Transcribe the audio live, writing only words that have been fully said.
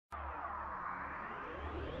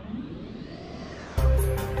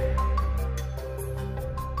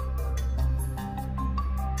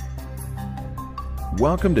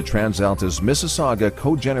Welcome to Transalta's Mississauga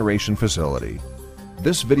Cogeneration Facility.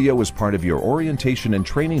 This video is part of your orientation and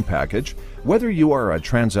training package, whether you are a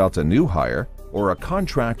Transalta new hire or a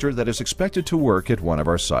contractor that is expected to work at one of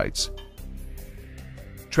our sites.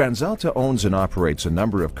 Transalta owns and operates a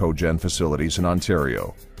number of cogen facilities in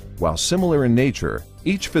Ontario. While similar in nature,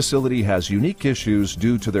 each facility has unique issues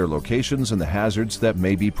due to their locations and the hazards that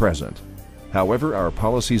may be present. However, our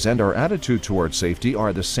policies and our attitude towards safety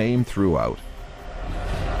are the same throughout.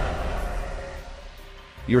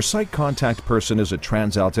 Your site contact person is a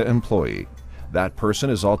Transalta employee. That person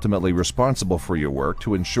is ultimately responsible for your work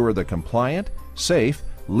to ensure the compliant, safe,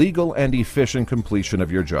 legal, and efficient completion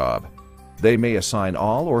of your job. They may assign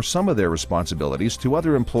all or some of their responsibilities to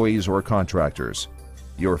other employees or contractors.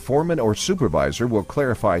 Your foreman or supervisor will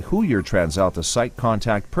clarify who your Transalta site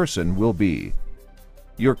contact person will be.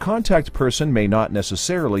 Your contact person may not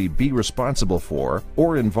necessarily be responsible for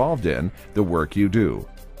or involved in the work you do.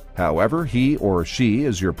 However, he or she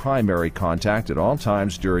is your primary contact at all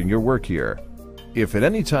times during your work year. If at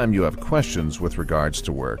any time you have questions with regards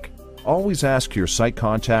to work, always ask your site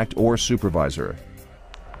contact or supervisor.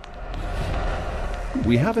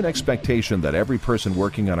 We have an expectation that every person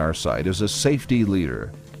working on our site is a safety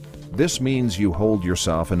leader. This means you hold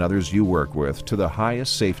yourself and others you work with to the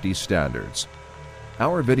highest safety standards.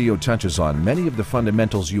 Our video touches on many of the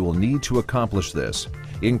fundamentals you will need to accomplish this,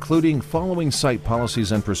 including following site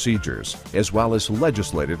policies and procedures, as well as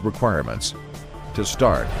legislated requirements. To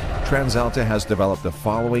start, Transalta has developed the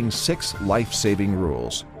following 6 life-saving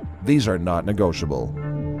rules. These are not negotiable.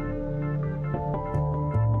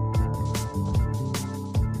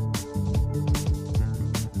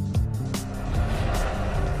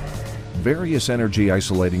 Various energy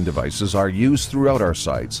isolating devices are used throughout our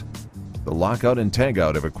sites. The lockout and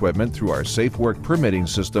tagout of equipment through our Safe Work permitting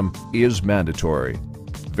system is mandatory.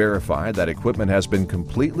 Verify that equipment has been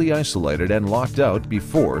completely isolated and locked out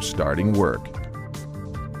before starting work.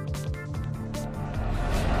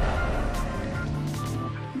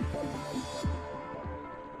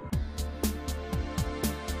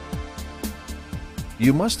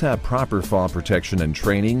 You must have proper fall protection and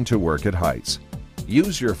training to work at heights.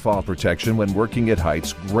 Use your fall protection when working at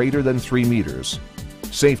heights greater than 3 meters.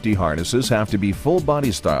 Safety harnesses have to be full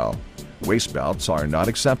body style. Waist belts are not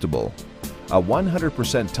acceptable. A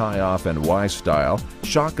 100% tie-off and Y-style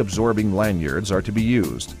shock-absorbing lanyards are to be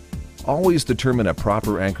used. Always determine a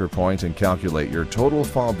proper anchor point and calculate your total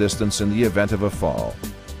fall distance in the event of a fall.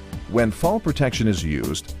 When fall protection is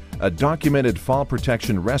used, a documented fall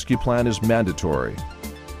protection rescue plan is mandatory.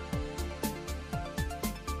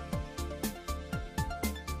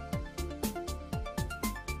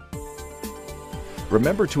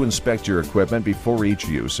 Remember to inspect your equipment before each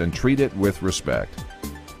use and treat it with respect.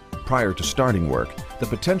 Prior to starting work, the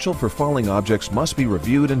potential for falling objects must be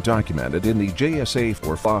reviewed and documented in the JSA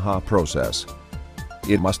or FAHA process.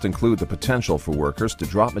 It must include the potential for workers to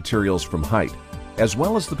drop materials from height, as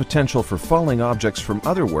well as the potential for falling objects from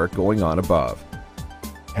other work going on above.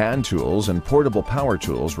 Hand tools and portable power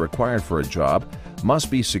tools required for a job must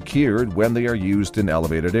be secured when they are used in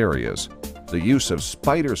elevated areas. The use of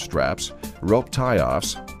spider straps, rope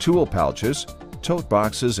tie-offs, tool pouches, tote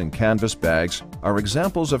boxes, and canvas bags are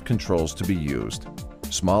examples of controls to be used.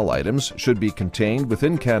 Small items should be contained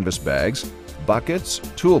within canvas bags, buckets,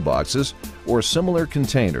 toolboxes, or similar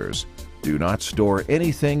containers. Do not store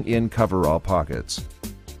anything in coverall pockets.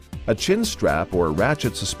 A chin strap or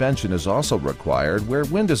ratchet suspension is also required where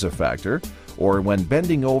wind is a factor or when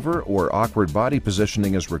bending over or awkward body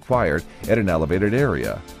positioning is required at an elevated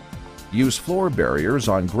area. Use floor barriers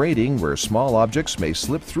on grading where small objects may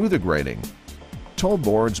slip through the grading. Toll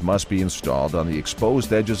boards must be installed on the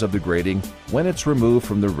exposed edges of the grading when it's removed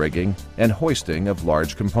from the rigging and hoisting of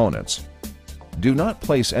large components. Do not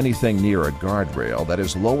place anything near a guardrail that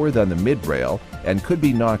is lower than the mid-rail and could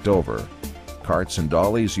be knocked over. Carts and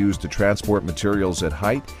dollies used to transport materials at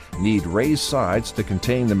height need raised sides to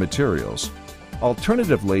contain the materials.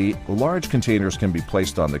 Alternatively, large containers can be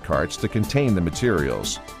placed on the carts to contain the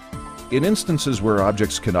materials. In instances where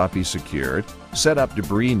objects cannot be secured, set up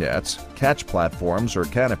debris nets, catch platforms, or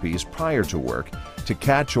canopies prior to work to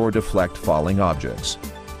catch or deflect falling objects.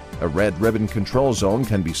 A red ribbon control zone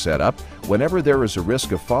can be set up whenever there is a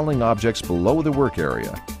risk of falling objects below the work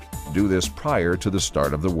area. Do this prior to the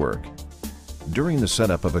start of the work. During the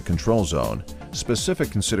setup of a control zone,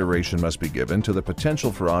 specific consideration must be given to the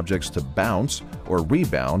potential for objects to bounce or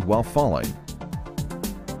rebound while falling.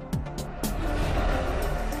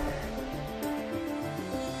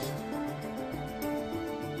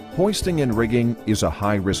 Hoisting and rigging is a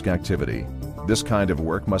high-risk activity. This kind of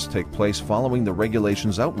work must take place following the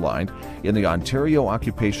regulations outlined in the Ontario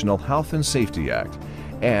Occupational Health and Safety Act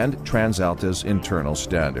and Transalta's internal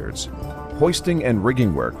standards. Hoisting and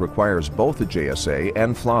rigging work requires both the JSA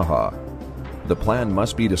and FLAHA. The plan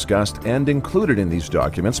must be discussed and included in these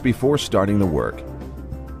documents before starting the work.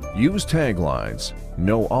 Use taglines,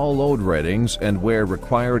 know all load ratings, and wear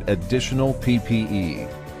required additional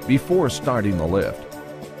PPE before starting the lift.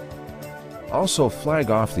 Also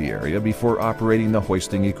flag off the area before operating the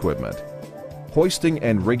hoisting equipment. Hoisting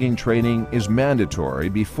and rigging training is mandatory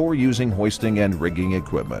before using hoisting and rigging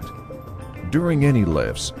equipment. During any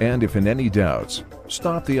lifts, and if in any doubts,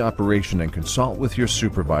 stop the operation and consult with your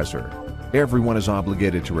supervisor. Everyone is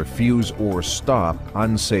obligated to refuse or stop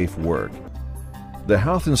unsafe work. The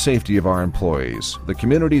health and safety of our employees, the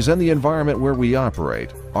communities, and the environment where we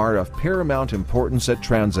operate are of paramount importance at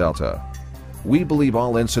Transalta. We believe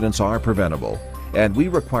all incidents are preventable, and we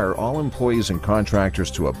require all employees and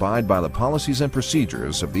contractors to abide by the policies and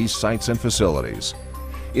procedures of these sites and facilities.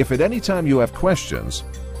 If at any time you have questions,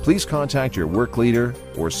 please contact your work leader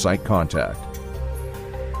or site contact.